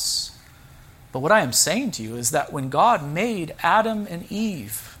dots. But what I am saying to you is that when God made Adam and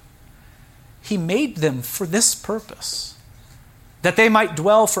Eve, He made them for this purpose, that they might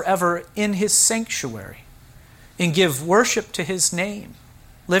dwell forever in His sanctuary and give worship to His name,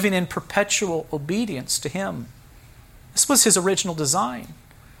 living in perpetual obedience to Him. This was His original design,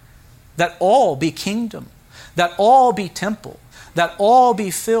 that all be kingdom, that all be temple, that all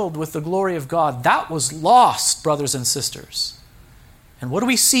be filled with the glory of God. That was lost, brothers and sisters. And what do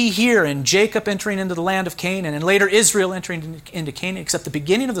we see here in Jacob entering into the land of Canaan and later Israel entering into Canaan, except the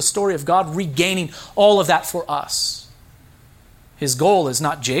beginning of the story of God regaining all of that for us? His goal is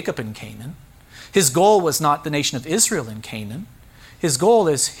not Jacob in Canaan. His goal was not the nation of Israel in Canaan. His goal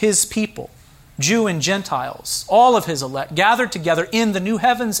is His people, Jew and Gentiles, all of His elect, gathered together in the new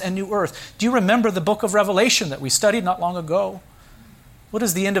heavens and new earth. Do you remember the book of Revelation that we studied not long ago? What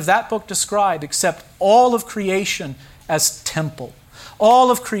does the end of that book describe except all of creation as temple?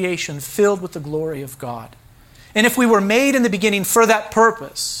 All of creation filled with the glory of God. And if we were made in the beginning for that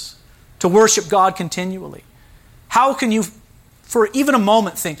purpose, to worship God continually, how can you, for even a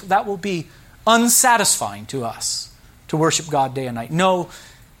moment, think that will be unsatisfying to us to worship God day and night? No,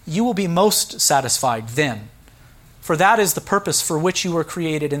 you will be most satisfied then For that is the purpose for which you were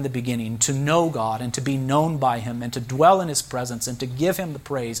created in the beginning, to know God and to be known by him and to dwell in his presence and to give him the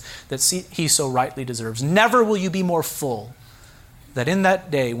praise that he so rightly deserves. Never will you be more full, that in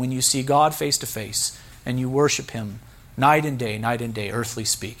that day when you see God face to face and you worship him night and day, earthly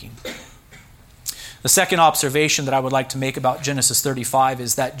speaking. The second observation that I would like to make about Genesis 35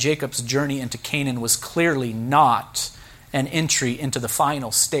 is that Jacob's journey into Canaan was clearly not an entry into the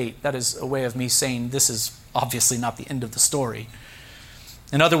final state. That is a way of me saying this is obviously not the end of the story.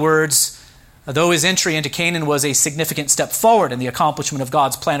 In other words, though his entry into Canaan was a significant step forward in the accomplishment of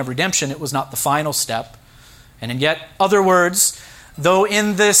God's plan of redemption, it was not the final step. And in yet other words, though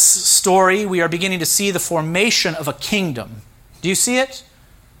in this story we are beginning to see the formation of a kingdom. Do you see it?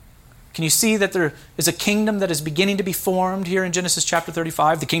 Can you see that there is a kingdom that is beginning to be formed here in Genesis chapter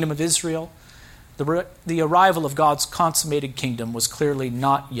 35, the kingdom of Israel? The arrival of God's consummated kingdom was clearly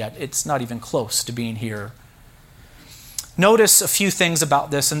not yet. It's not even close to being here. Notice a few things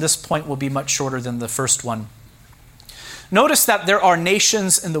about this, and this point will be much shorter than the first one. Notice that there are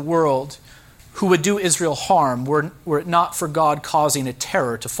nations in the world who would do Israel harm were it not for God causing a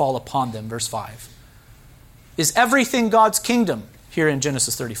terror to fall upon them. Verse 5. Is everything God's kingdom here in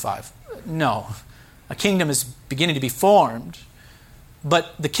Genesis 35? No. A kingdom is beginning to be formed,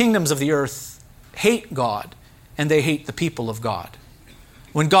 but the kingdoms of the earth hate God, and they hate the people of God.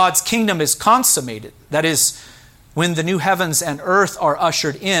 When God's kingdom is consummated, that is, when the new heavens and earth are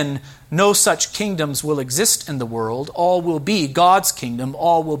ushered in, no such kingdoms will exist in the world. All will be God's kingdom.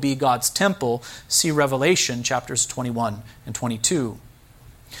 All will be God's temple. See Revelation chapters 21 and 22.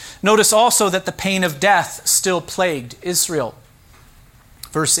 Notice also that the pain of death still plagued Israel.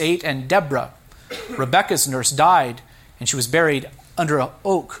 Verse 8, and Deborah, Rebekah's nurse, died, and she was buried under an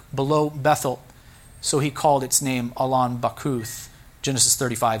oak below Bethel. So he called its name Allon Bachuth. Genesis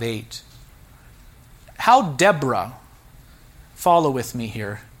 35:8. How Deborah, follow with me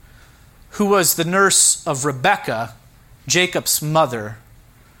here, who was the nurse of Rebekah, Jacob's mother,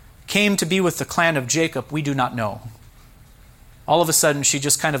 came to be with the clan of Jacob, we do not know. All of a sudden, she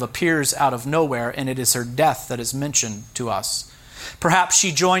just kind of appears out of nowhere, and it is her death that is mentioned to us. Perhaps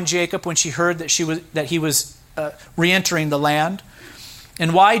she joined Jacob when she heard that he was re-entering the land.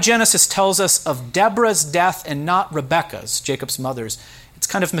 And why Genesis tells us of Deborah's death and not Rebekah's, Jacob's mother's, it's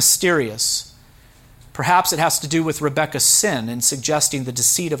kind of mysterious. Perhaps it has to do with Rebekah's sin in suggesting the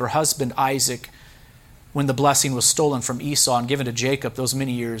deceit of her husband Isaac when the blessing was stolen from Esau and given to Jacob those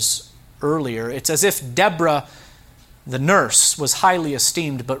many years earlier. It's as if Deborah, the nurse, was highly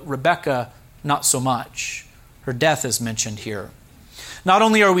esteemed, but Rebekah not so much. Her death is mentioned here. Not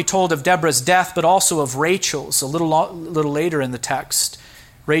only are we told of Deborah's death, but also of Rachel's a little later in the text.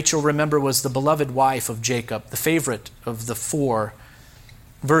 Rachel, remember, was the beloved wife of Jacob, the favorite of the four.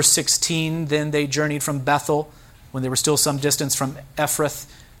 Verse 16, then they journeyed from Bethel when they were still some distance from Ephrath.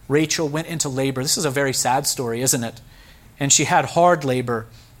 Rachel went into labor. This is a very sad story, isn't it? And she had hard labor.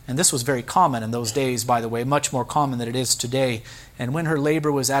 And this was very common in those days, by the way, much more common than it is today. And when her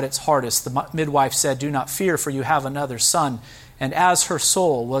labor was at its hardest, the midwife said, do not fear, for you have another son. And as her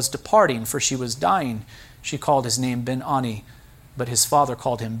soul was departing, for she was dying, she called his name Ben-Ani, but his father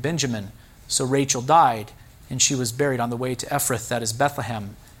called him Benjamin. So Rachel died, and she was buried on the way to Ephrath, that is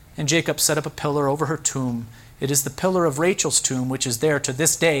Bethlehem. And Jacob set up a pillar over her tomb. It is the pillar of Rachel's tomb, which is there to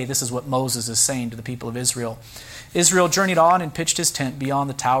this day. This is what Moses is saying to the people of Israel. Israel journeyed on and pitched his tent beyond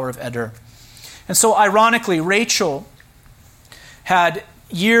the Tower of Eder. And so ironically, Rachel had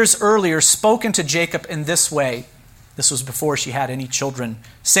years earlier spoken to Jacob in this way. This was before she had any children,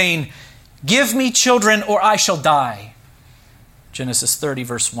 saying, give me children or I shall die. Genesis 30,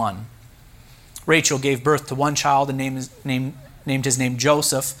 verse 1. Rachel gave birth to one child and named his name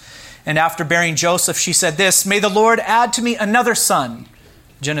Joseph. And after bearing Joseph, she said this, may the Lord add to me another son.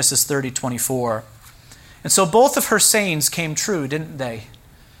 Genesis 30, 24. And so both of her sayings came true, didn't they?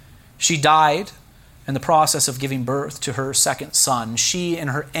 She died in the process of giving birth to her second son. She, in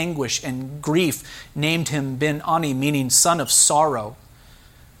her anguish and grief, named him Ben-Ani, meaning son of sorrow.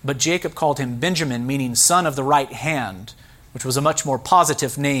 But Jacob called him Benjamin, meaning son of the right hand, which was a much more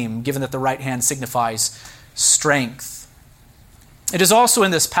positive name, given that the right hand signifies strength. It is also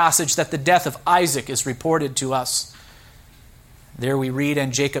in this passage that the death of Isaac is reported to us. There we read,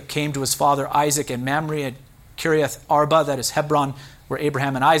 and Jacob came to his father Isaac and Mamre at Kiriath Arba, that is Hebron, where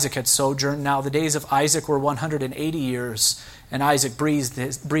Abraham and Isaac had sojourned. Now the days of Isaac were 180 years, and Isaac breathed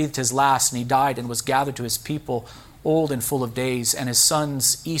his last, and he died and was gathered to his people, old and full of days, and his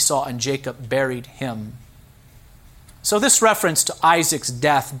sons Esau and Jacob buried him. So this reference to Isaac's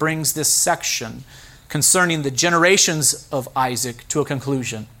death brings this section concerning the generations of Isaac to a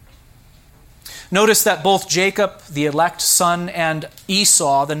conclusion. Notice that both Jacob, the elect son, and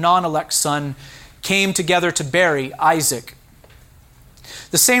Esau, the non-elect son, came together to bury Isaac.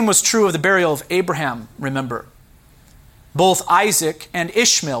 The same was true of the burial of Abraham, remember. Both Isaac and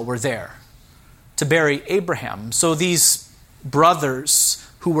Ishmael were there to bury Abraham. So these brothers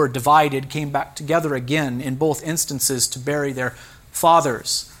who were divided came back together again in both instances to bury their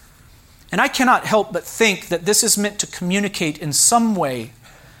fathers. And I cannot help but think that this is meant to communicate in some way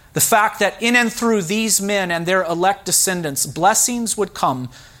the fact that in and through these men and their elect descendants, blessings would come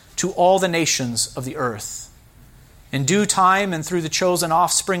to all the nations of the earth. In due time and through the chosen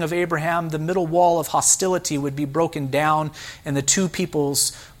offspring of Abraham, the middle wall of hostility would be broken down and the two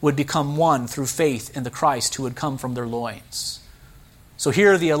peoples would become one through faith in the Christ who would come from their loins. So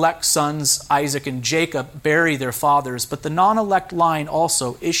here the elect sons, Isaac and Jacob, bury their fathers, but the non-elect line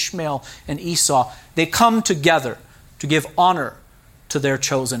also, Ishmael and Esau, they come together to give honor to their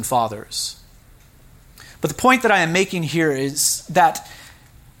chosen fathers. But the point that I am making here is that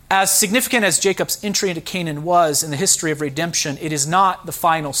as significant as Jacob's entry into Canaan was in the history of redemption, it is not the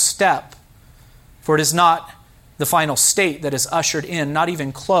final step, for it is not the final state that is ushered in, not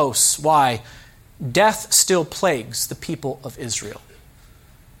even close. Why? Death still plagues the people of Israel.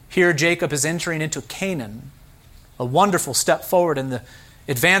 Here Jacob is entering into Canaan, a wonderful step forward in the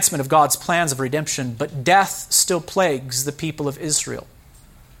advancement of God's plans of redemption, but death still plagues the people of Israel.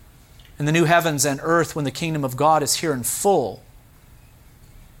 In the new heavens and earth, when the kingdom of God is here in full,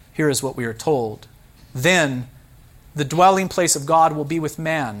 here is what we are told. Then the dwelling place of God will be with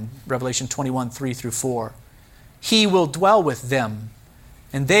man, Revelation 21, 3 through 4. He will dwell with them,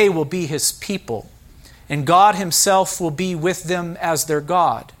 and they will be his people, and God himself will be with them as their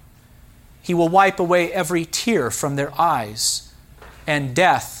God. He will wipe away every tear from their eyes, and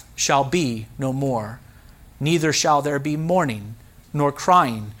death shall be no more. Neither shall there be mourning, nor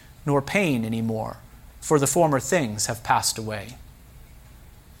crying, nor pain any more, for the former things have passed away.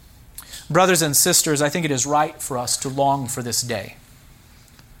 Brothers and sisters, I think it is right for us to long for this day.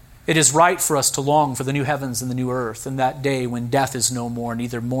 It is right for us to long for the new heavens and the new earth, and that day when death is no more,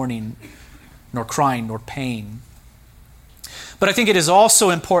 neither mourning, nor crying, nor pain. But I think it is also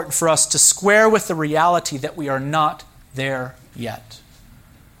important for us to square with the reality that we are not there yet.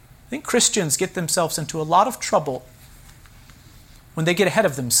 I think Christians get themselves into a lot of trouble when they get ahead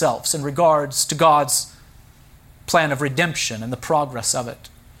of themselves in regards to God's plan of redemption and the progress of it.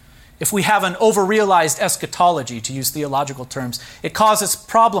 If we have an overrealized eschatology, to use theological terms, it causes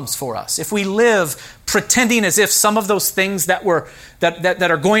problems for us. If we live pretending as if some of those things that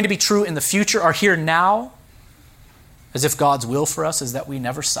are going to be true in the future are here now, as if God's will for us is that we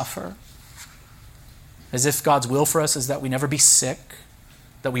never suffer, as if God's will for us is that we never be sick,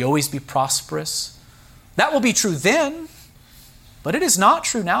 that we always be prosperous, that will be true then, but it is not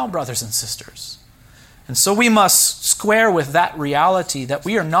true now, brothers and sisters. And so we must square with that reality that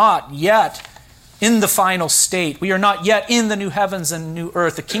we are not yet in the final state. We are not yet in the new heavens and new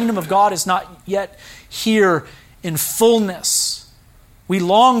earth. The kingdom of God is not yet here in fullness. We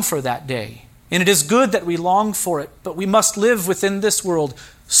long for that day. And it is good that we long for it, but we must live within this world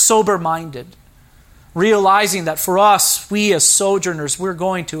sober-minded, realizing that for us, we as sojourners, we're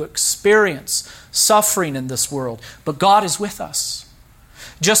going to experience suffering in this world. But God is with us.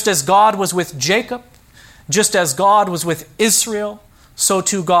 Just as God was with Jacob, just as God was with Israel, so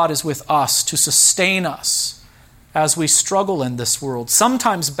too God is with us to sustain us as we struggle in this world.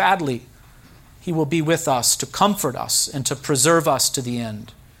 Sometimes badly, He will be with us to comfort us and to preserve us to the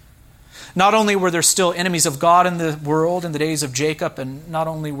end. Not only were there still enemies of God in the world in the days of Jacob, and not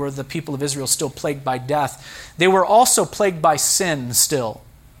only were the people of Israel still plagued by death, they were also plagued by sin still.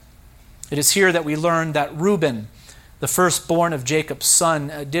 It is here that we learn that Reuben, the firstborn of Jacob's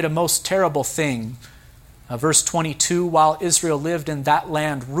son, did a most terrible thing. Verse 22, while Israel lived in that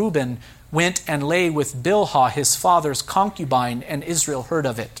land, Reuben went and lay with Bilhah, his father's concubine, and Israel heard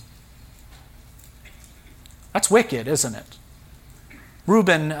of it. That's wicked, isn't it?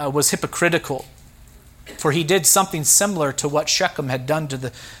 Reuben was hypocritical, for he did something similar to what Shechem had done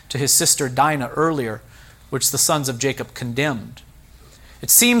to his sister Dinah earlier, which the sons of Jacob condemned. It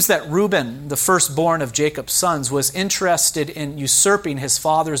seems that Reuben, the firstborn of Jacob's sons, was interested in usurping his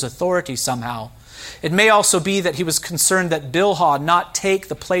father's authority somehow. It may also be that he was concerned that Bilhah not take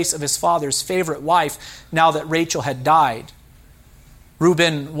the place of his father's favorite wife now that Rachel had died.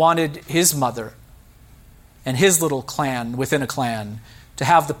 Reuben wanted his mother and his little clan within a clan to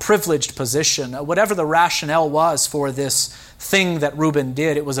have the privileged position. Whatever the rationale was for this thing that Reuben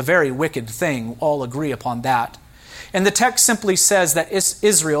did, it was a very wicked thing. All agree upon that. And the text simply says that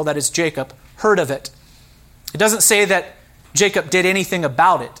Israel, that is Jacob, heard of it. It doesn't say that Jacob did anything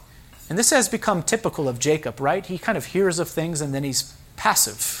about it. And this has become typical of Jacob, right? He kind of hears of things and then he's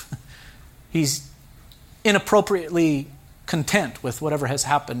passive. He's inappropriately content with whatever has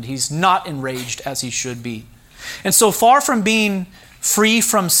happened. He's not enraged as he should be. And so far from being free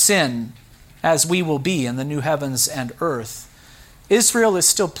from sin, as we will be in the new heavens and earth, Israel is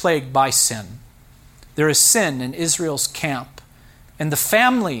still plagued by sin. There is sin in Israel's camp. And the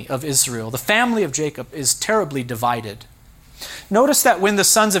family of Israel, the family of Jacob, is terribly divided. Notice that when the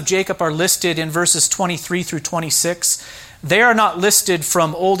sons of Jacob are listed in verses 23 through 26, they are not listed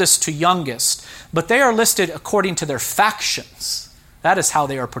from oldest to youngest, but they are listed according to their factions. That is how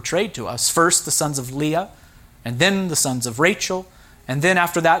they are portrayed to us. First, the sons of Leah, and then the sons of Rachel, and then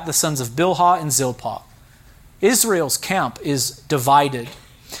after that, the sons of Bilhah and Zilpah. Israel's camp is divided.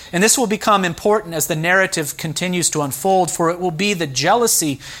 And this will become important as the narrative continues to unfold, for it will be the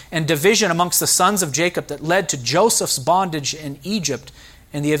jealousy and division amongst the sons of Jacob that led to Joseph's bondage in Egypt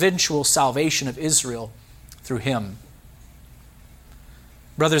and the eventual salvation of Israel through him.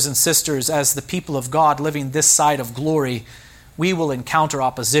 Brothers and sisters, as the people of God living this side of glory, we will encounter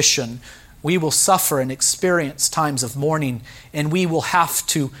opposition. We will suffer and experience times of mourning, and we will have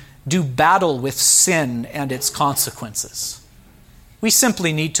to do battle with sin and its consequences. We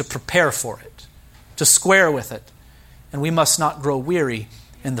simply need to prepare for it, to square with it, and we must not grow weary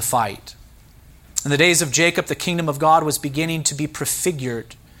in the fight. In the days of Jacob, the kingdom of God was beginning to be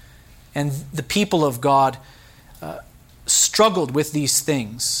prefigured, and the people of God struggled with these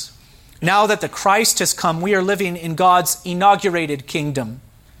things. Now that the Christ has come, we are living in God's inaugurated kingdom.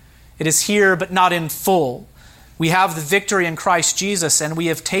 It is here, but not in full. We have the victory in Christ Jesus, and we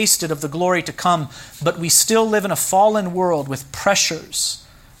have tasted of the glory to come, but we still live in a fallen world with pressures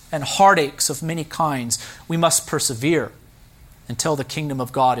and heartaches of many kinds. We must persevere until the kingdom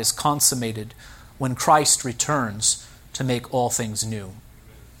of God is consummated, when Christ returns to make all things new.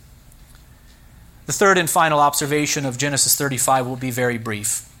 The third and final observation of Genesis 35 will be very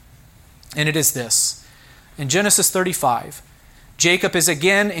brief, and it is this. In Genesis 35, Jacob is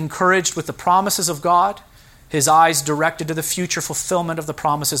again encouraged with the promises of God, his eyes directed to the future fulfillment of the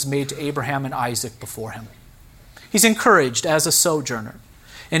promises made to Abraham and Isaac before him. He's encouraged as a sojourner,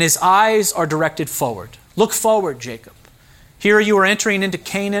 and his eyes are directed forward. Look forward, Jacob. Here you are entering into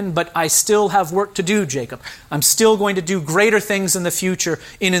Canaan, but I still have work to do, Jacob. I'm still going to do greater things in the future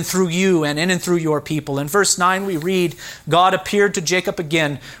in and through you and in and through your people. In verse 9 we read, God appeared to Jacob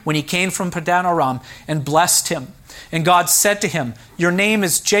again when he came from Padan Aram and blessed him. And God said to him, your name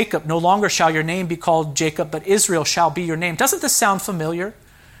is Jacob. No longer shall your name be called Jacob, but Israel shall be your name. Doesn't this sound familiar?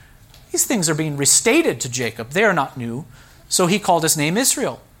 These things are being restated to Jacob. They are not new. So he called his name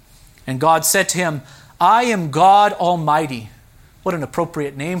Israel. And God said to him, I am God Almighty. What an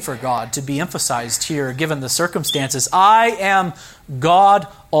appropriate name for God to be emphasized here, given the circumstances. I am God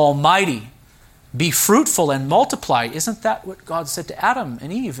Almighty. Be fruitful and multiply. Isn't that what God said to Adam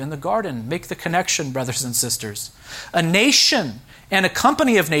and Eve in the garden? Make the connection, brothers and sisters. A nation and a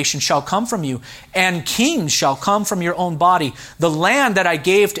company of nations shall come from you, and kings shall come from your own body. The land that I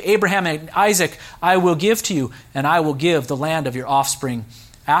gave to Abraham and Isaac, I will give to you, and I will give the land of your offspring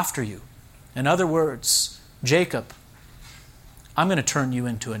after you. In other words, Jacob, I'm going to turn you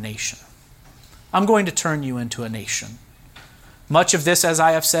into a nation. I'm going to turn you into a nation. Much of this, as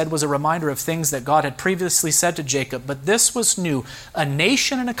I have said, was a reminder of things that God had previously said to Jacob, but this was new. A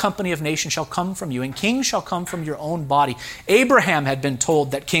nation and a company of nations shall come from you, and kings shall come from your own body. Abraham had been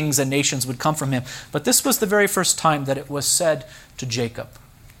told that kings and nations would come from him, but this was the very first time that it was said to Jacob.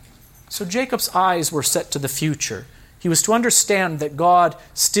 So Jacob's eyes were set to the future. He was to understand that God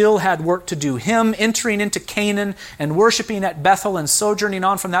still had work to do. Him entering into Canaan and worshiping at Bethel and sojourning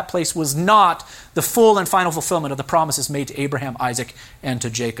on from that place was not the full and final fulfillment of the promises made to Abraham, Isaac, and to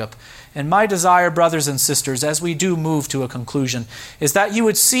Jacob. And my desire, brothers and sisters, as we do move to a conclusion, is that you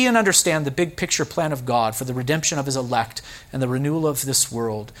would see and understand the big picture plan of God for the redemption of his elect and the renewal of this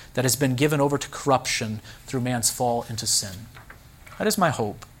world that has been given over to corruption through man's fall into sin. That is my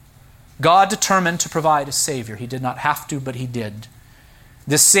hope. God determined to provide a Savior. He did not have to, but he did.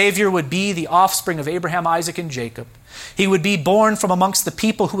 This Savior would be the offspring of Abraham, Isaac, and Jacob. He would be born from amongst the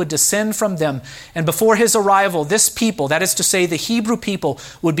people who would descend from them. And before his arrival, this people, that is to say the Hebrew people,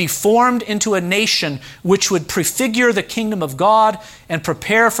 would be formed into a nation which would prefigure the kingdom of God and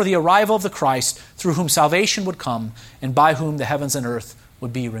prepare for the arrival of the Christ, through whom salvation would come and by whom the heavens and earth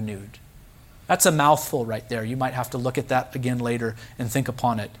would be renewed. That's a mouthful right there. You might have to look at that again later and think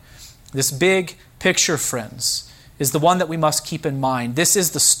upon it. This big picture, friends, is the one that we must keep in mind. This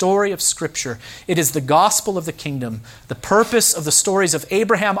is the story of Scripture. It is the gospel of the kingdom. The purpose of the stories of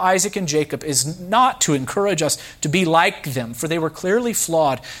Abraham, Isaac, and Jacob is not to encourage us to be like them, for they were clearly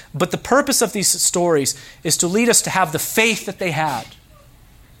flawed. But the purpose of these stories is to lead us to have the faith that they had.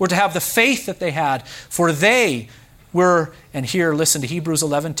 We're to have the faith that they had, for they were, and here listen to Hebrews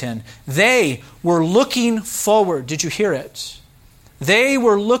 11:10, they were looking forward. Did you hear it? They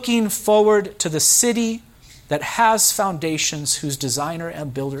were looking forward to the city that has foundations, whose designer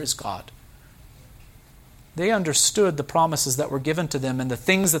and builder is God. They understood the promises that were given to them, and the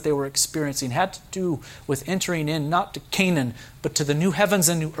things that they were experiencing had to do with entering in, not to Canaan, but to the new heavens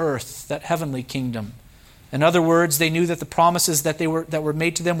and new earth, that heavenly kingdom. In other words, they knew that the promises that were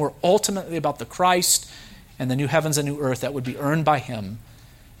made to them were ultimately about the Christ and the new heavens and new earth that would be earned by Him.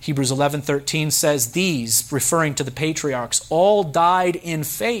 Hebrews 11:13 says, these, referring to the patriarchs, all died in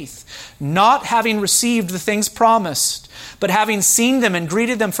faith, not having received the things promised, but having seen them and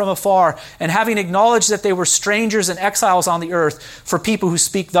greeted them from afar, and having acknowledged that they were strangers and exiles on the earth. For people who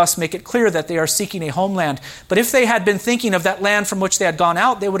speak thus make it clear that they are seeking a homeland. But if they had been thinking of that land from which they had gone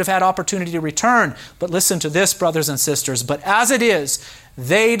out, they would have had opportunity to return. But listen to this, brothers and sisters. But as it is,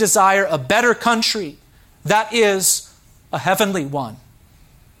 they desire a better country, that is, a heavenly one.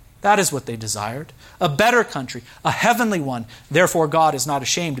 That is what they desired. A better country, a heavenly one. Therefore, God is not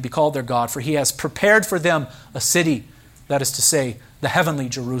ashamed to be called their God, for He has prepared for them a city, that is to say, the heavenly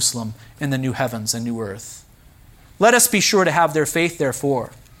Jerusalem in the new heavens and new earth. Let us be sure to have their faith,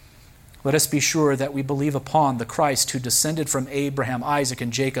 therefore. Let us be sure that we believe upon the Christ who descended from Abraham, Isaac,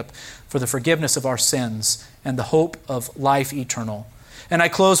 and Jacob for the forgiveness of our sins and the hope of life eternal. And I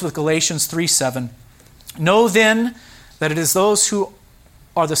close with Galatians 3:7. Know then that it is those who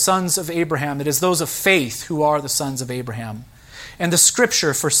are the sons of Abraham. It is those of faith who are the sons of Abraham. And the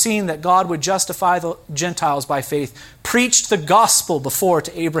Scripture, foreseeing that God would justify the Gentiles by faith, preached the gospel before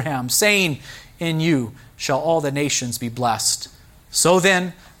to Abraham, saying, in you shall all the nations be blessed. So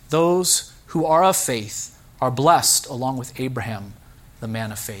then, those who are of faith are blessed along with Abraham, the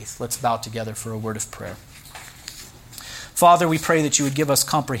man of faith. Let's bow together for a word of prayer. Father, we pray that you would give us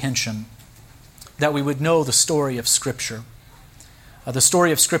comprehension, that we would know the story of Scripture. The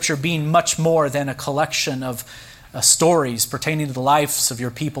story of Scripture being much more than a collection of stories pertaining to the lives of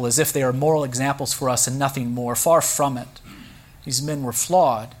your people as if they are moral examples for us and nothing more. Far from it. These men were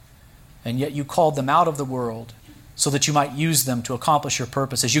flawed, and yet you called them out of the world so that you might use them to accomplish your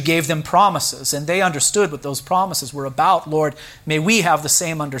purposes. You gave them promises, and they understood what those promises were about. Lord, may we have the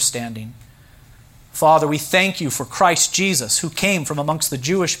same understanding. Father, we thank you for Christ Jesus, who came from amongst the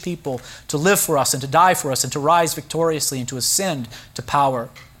Jewish people to live for us and to die for us and to rise victoriously and to ascend to power.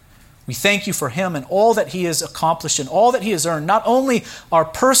 We thank you for Him and all that He has accomplished and all that He has earned, not only our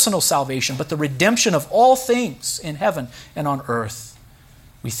personal salvation, but the redemption of all things in heaven and on earth.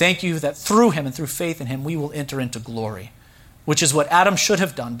 We thank you that through Him and through faith in Him, we will enter into glory, which is what Adam should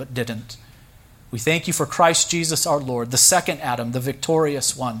have done but didn't. We thank you for Christ Jesus our Lord, the second Adam, the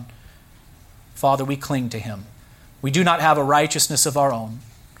victorious one. Father, we cling to Him. We do not have a righteousness of our own.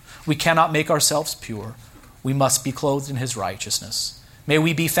 We cannot make ourselves pure. We must be clothed in His righteousness. May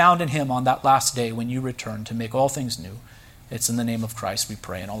we be found in Him on that last day when you return to make all things new. It's in the name of Christ we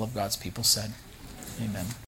pray, and all of God's people said, amen.